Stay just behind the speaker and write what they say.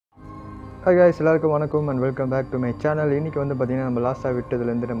Hi guys, எல்லாருக்கும் வணக்கம் and welcome back to my channel. இன்னைக்கு வந்து பாத்தீங்கன்னா நம்ம லாஸ்டா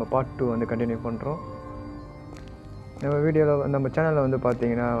விட்டதுலேருந்து நம்ம பார்ட் 2 வந்து கண்டினியூ பண்றோம். நம்ம வீடியோல நம்ம சேனல்ல வந்து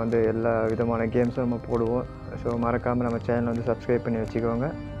பாத்தீங்கன்னா வந்து எல்லா விதமான கேம்ஸும் நம்ம போடுவோம். ஸோ மறக்காம நம்ம சேனலை வந்து சப்ஸ்கிரைப் பண்ணி வச்சுக்கோங்க.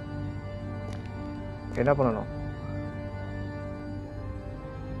 என்ன பண்ணணும்?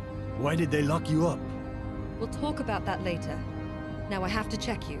 Why did they lock you up? We'll talk about that later. Now I have to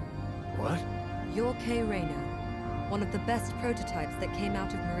check you. What? You're Kay Rayner, one of the best prototypes that came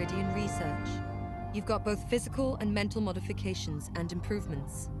out of Meridian Research. You've got both physical and mental modifications and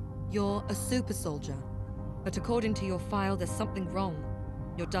improvements. You're a super soldier. But according to your file, there's something wrong.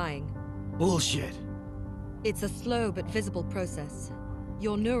 You're dying. Bullshit. It's a slow but visible process.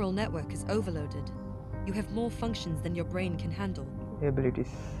 Your neural network is overloaded. You have more functions than your brain can handle.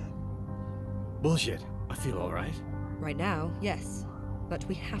 Abilities. Bullshit. I feel all right. Right now, yes. But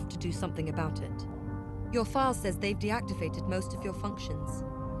we have to do something about it. Your file says they've deactivated most of your functions.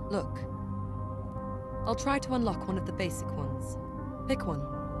 Look. I'll try to unlock one of the basic ones. Pick one.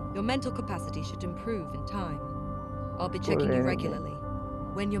 Your mental capacity should improve in time. I'll be checking you regularly.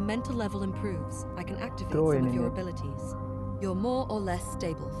 When your mental level improves, I can activate some of your abilities. You're more or less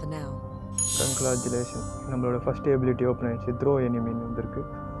stable for now. Congratulations. நம்மளோட first ability open ஆயிடுச்சு. Throw enemy வந்திருக்கு.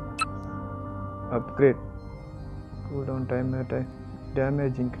 Upgrade. Cooldown time,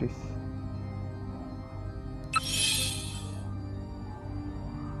 damage increase.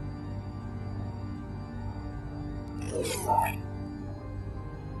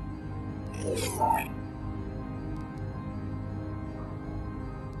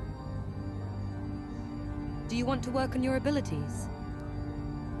 Do you want to work on your abilities?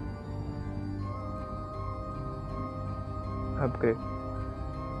 Upgrade.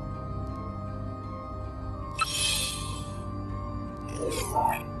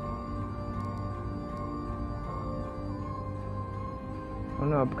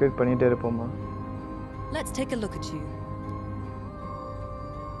 ஒன்னும் upgrade பண்ணிட்டே இருப்போமா? Let's take a look at you.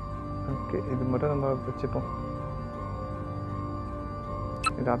 Okay, இது மட்டும் நம்ம வச்சுப்போம்.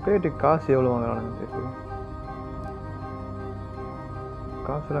 இது அப்கிரேட்டுக்கு காசு எவ்வளோ வாங்குறானுங்க தெரியும்?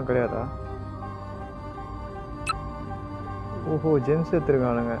 காசுலாம் கிடையாதா? ஓஹோ, ஜெம்ஸ்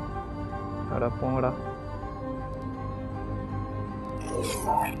எடுத்துருக்கானுங்க. அடா போங்கடா.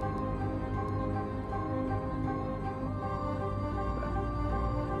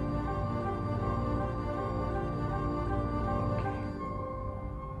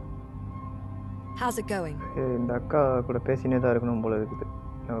 How's it going? இந்த அக்கா கூட பேசினே தான் இருக்கணும் போல இருக்குது.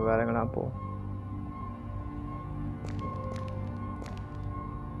 நம்ம வேற எங்கன்னா போ.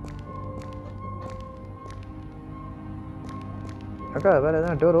 அக்கா வேற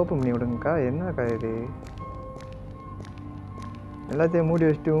எதாவது டோர் ஓப்பன் பண்ணி விடுங்கக்கா. என்னக்கா இது? எல்லாத்தையும் மூடி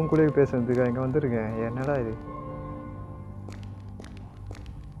வச்சுட்டு உன் கூட பேசுறதுக்கா இங்கே வந்துருக்கேன். என்னடா இது?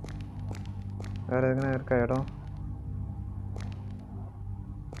 வேற எதுனா இருக்கா இடம்?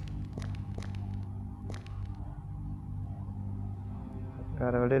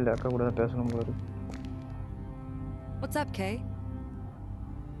 வேற வழி இல்லை, அக்கா கூட தான் பேசணும் போது. What's up, Kay?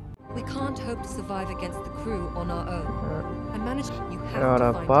 We can't hope to survive against the crew on our own. I managed. You have to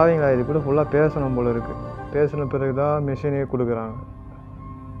find. பாவீங்களா, இது கூட ஃபுல்லா பேசணும் போல இருக்கு. பேசின பிறகு தான் மெஷினே கொடுக்குறாங்க.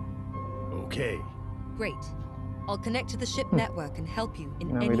 Okay. Great. I'll connect to the ship network and help you in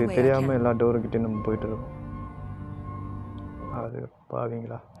any way I can. இது தெரியாம எல்லா டோர் கிட்ட நம்ம போயிட்டு இருக்கோம். அது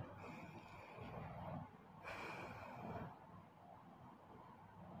பாவீங்களா.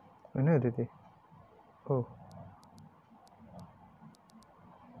 என்ன இது? ஓ,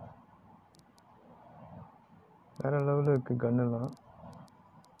 வேற லெவலில் இருக்கு கன்னெல்லாம்.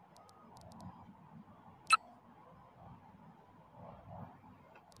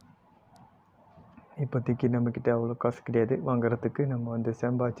 இப்போதைக்கு நம்மக்கிட்ட அவ்வளோ காசு கிடையாது வாங்குறதுக்கு. நம்ம வந்து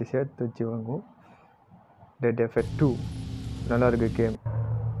சம்பாதிச்சு சேர்த்து வச்சு வாங்குவோம். டெட் எஃபெக்ட் 2 நல்லா இருக்கு game.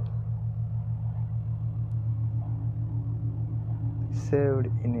 Saved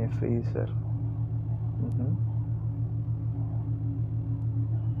in a freezer.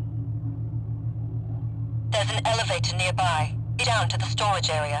 There's an elevator nearby. Get down to the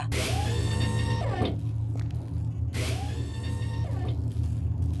storage area.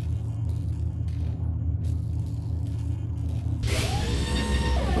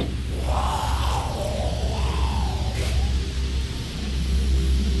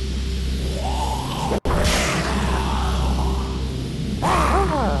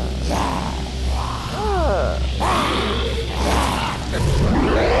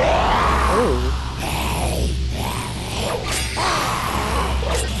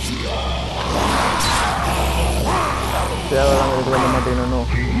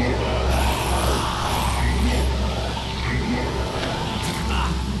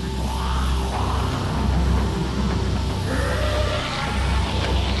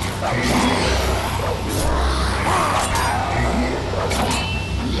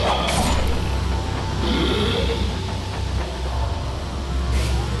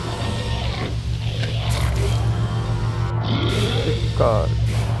 car.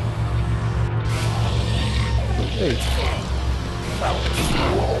 Hey.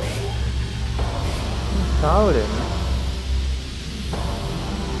 சாவுது.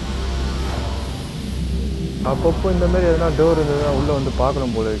 அப்பப்போ இந்த மாதிரி எதனா டோர் இருந்ததுன்னா உள்ளே வந்து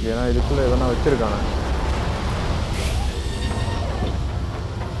பார்க்கணும் போல இருக்கு. ஏன்னா இதுக்குள்ளே எதனா வச்சுருக்காங்க.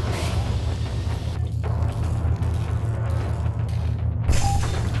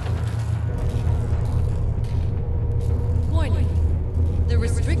 Warning. The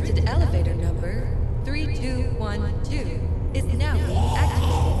restricted elevator number 3212 is now being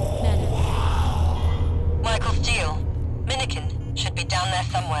activated manually. Michael Steele. Minikin should be down there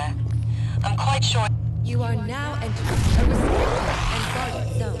somewhere. I'm quite sure. You are now entering a restricted and guarded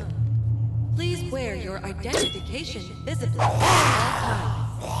zone. Please wear your identification visibly at all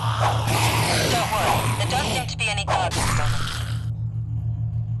times. Don't worry. There don't seem to be any guards at the moment.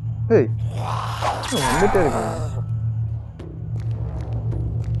 Hey. வந்துட்டே இருக்காங்க.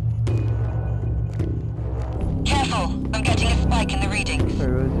 Careful. I'm getting a spike in the readings.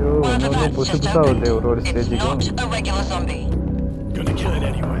 ஐயோ One of the இன்னொன்று vents புதுசு just புதுசாக வருது opened. ஒரு It's ஸ்டேஜுக்கும். not a regular zombie. Gonna kill it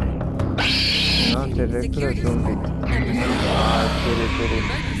anyway. நான் சரி ரெகுலர் ஜோம்பி. சரி சரி.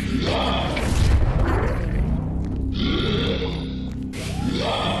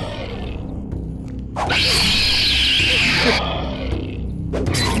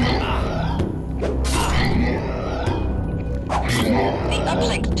 The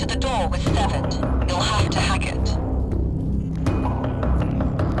uplink to the door was severed. You'll have to hack it.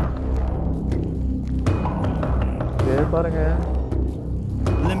 சரி பாருங்க.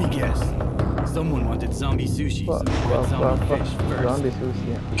 Let me guess. Someone wanted zombie sushi, so we got zombie fish first. Zombie sushi.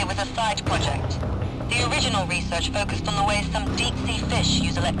 It was a side project. The original research focused on the way some deep-sea fish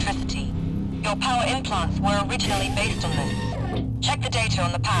use electricity. Your power implants were originally based on this. Check the data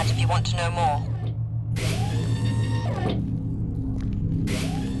on the pad if you want to know more.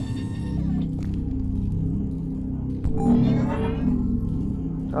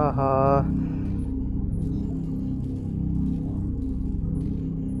 ஆஹா.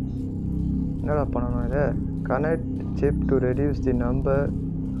 என்னடா பண்ணணும் இதை? Connect chip to reduce the number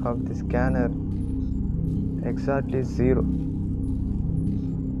of the scanner exactly 0.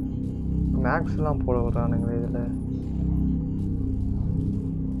 மேக்ஸ்லாம் போட விட்றானுங்களே இதில்.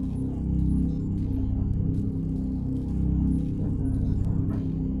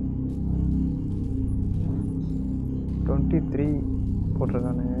 Three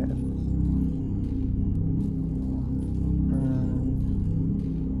போட்டிருக்கானுங்க.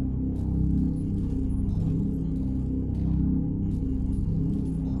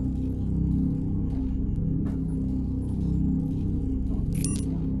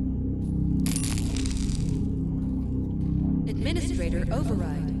 Administrator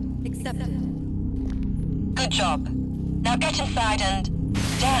override accepted. Good job. Now get inside and...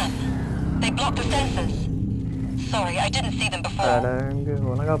 Damn! They blocked the sensors. Sorry, I didn't see them before. அடங்கு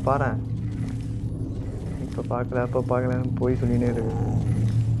உனக்கா பாரு. இப்போ பார்க்கல அப்போ பார்க்கலன்னு போய் சொல்லினே இருக்கு.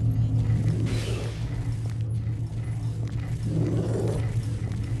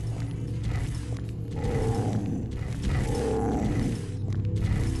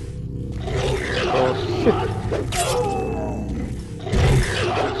 Oh shit.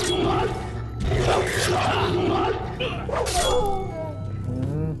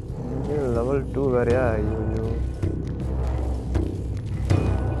 லெவல் 2 வேறையா? ஐயோ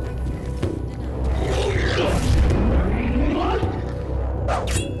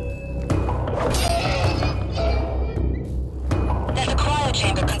There's a cryo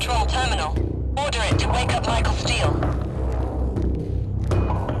chamber control terminal. Order it to wake up Michael Steele.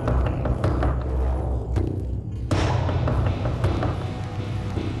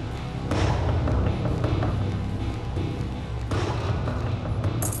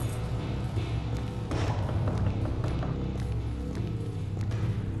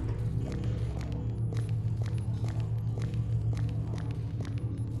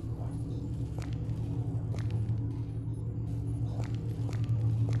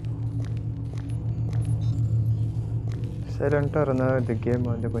 சைலண்ட்டாக இருந்தால் இந்த கேம்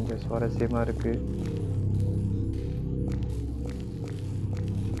வந்து கொஞ்சம் சுவாரஸ்யமாக இருக்குது.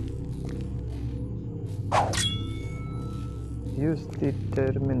 Use the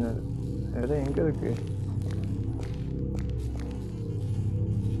terminal. அது எங்கே இருக்குது?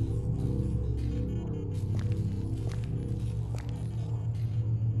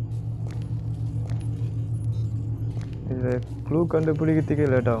 இதில் க்ளூ கண்டுபிடிக்கிறதுக்கே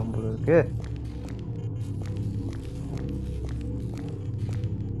லேட் ஆகும் போல இருக்கு.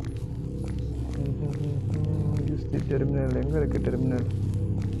 டெர்மினல் எங்கே இருக்குது? Terminal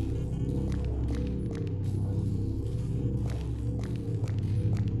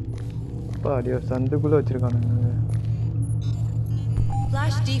பாடியோ சந்துக்குள்ள வச்சிருக்கானுங்க.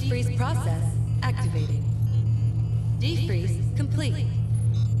 Flash defreeze process activating. Defreeze complete.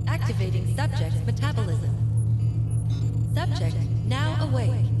 Activating subject's metabolism. Subject now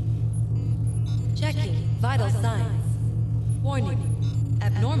awake. Checking vital signs. Warning.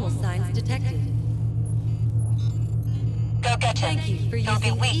 Abnormal signs detected. Go get him. Thank you for He'll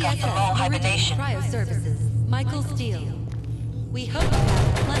be using weak after ESS long Meridian hibernation. Cryo Services. Michael Steele. We hope you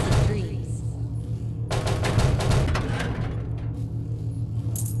have pleasant dreams.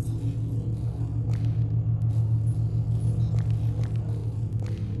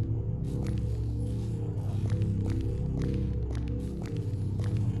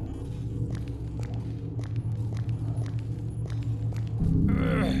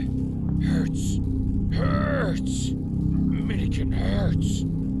 Hurts. Minikin hurts.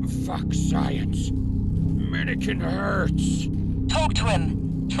 Fuck science. Minikin hurts. Talk to him.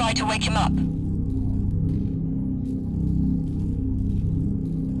 Try to wake him up.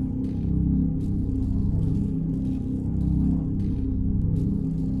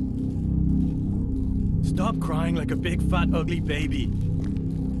 Stop crying like a big fat ugly baby.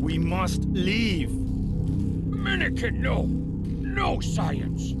 We must leave. Minikin, no. No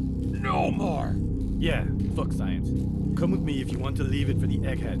science. No more. Yeah, fuck science. Come with me if you want to leave it for the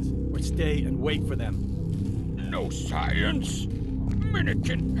eggheads, or stay and wait for them. No science.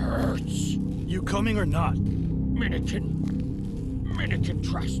 Minikin hurts. You coming or not? Minikin. Minikin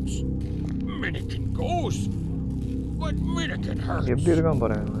trusts. Minikin goes. But Minikin hurts. எப்படி இருக்கான்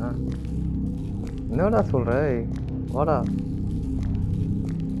பாரு இவன். என்னடா சொல்ற? வாடா.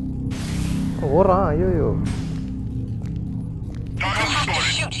 ஓடுறான். ஐயோ. You'll have to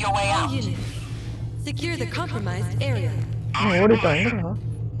shoot your way All out. units, secure the compromised area. ஓடிட்டான். எங்கடா?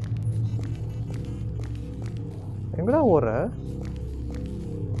 எங்கடா ஓடுற?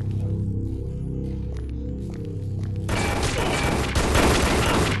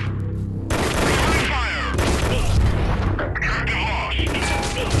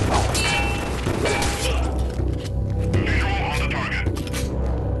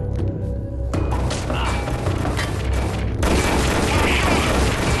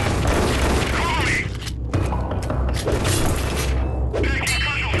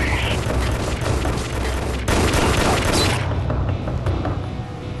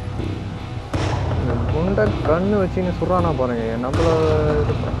 கண்ணு வச்சுன்னு சுடுறானா பாருங்க நம்மள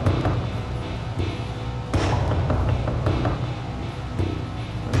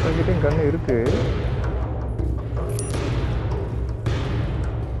நம்மகிட்டையும் கண்ணு இருக்கு.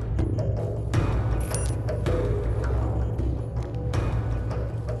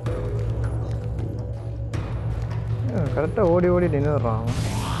 கரெக்டாக ஓடி ஓடி நின்றுடுறான்.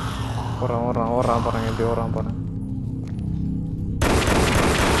 ஓடுறான் பாருங்க எப்படி ஓடுறான் பாருங்க.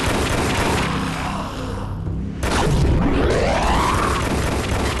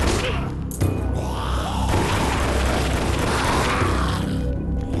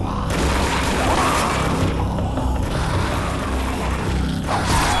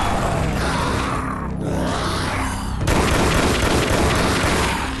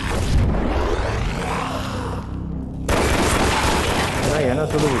 என்ன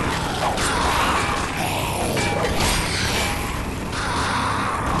சொல்லுது?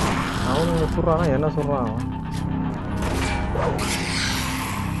 அவனுங்க சொல்றானா என்ன சொல்றான் அவன்?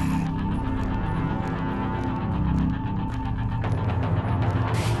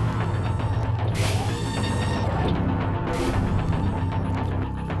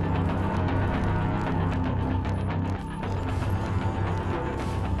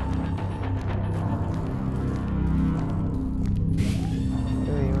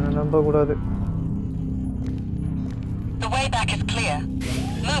 கூடாது. The way back is clear.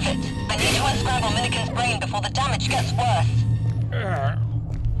 Move it. I need to unscramble Minikin's brain before the damage gets worse.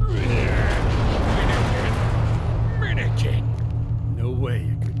 Minikin. No way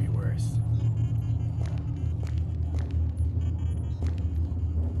it could be worse.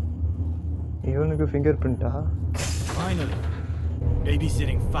 இவனுக்கு finger பிரிண்டா? Finally.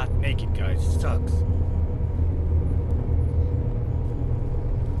 Babysitting fat naked guys sucks.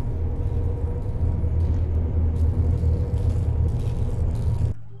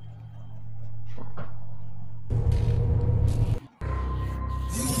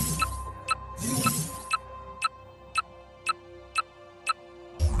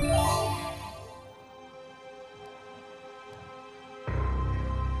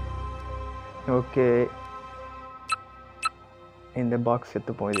 Okay, இந்த box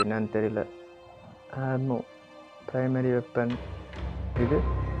எடுத்து போகுது என்னன்னு தெரியல. ஆர்மோ, primary weapon, இது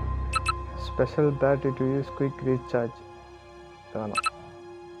special battery to use quick recharge. வேணாம்.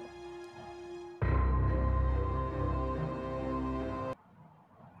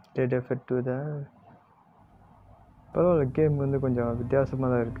 Did effort to the பரவாயில்ல game வந்து கொஞ்சம் வித்தியாசமாக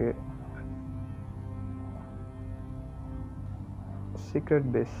தான் இருக்குது. சீக்ரெட்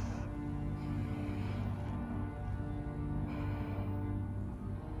பேஸ்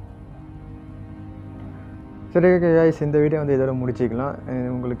சரி ஓகே கைஸ், இந்த வீடியோ வந்து இதோட முடிச்சிக்கலாம்.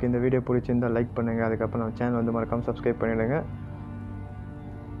 உங்களுக்கு இந்த வீடியோ பிடிச்சிருந்தால் லைக் பண்ணுங்கள். அதுக்கப்புறம் நம்ம சேனல் வந்து மறக்காமல் சப்ஸ்கிரைப் பண்ணிவிடுங்க.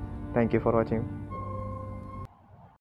 தேங்க்யூ ஃபார் வாட்சிங்.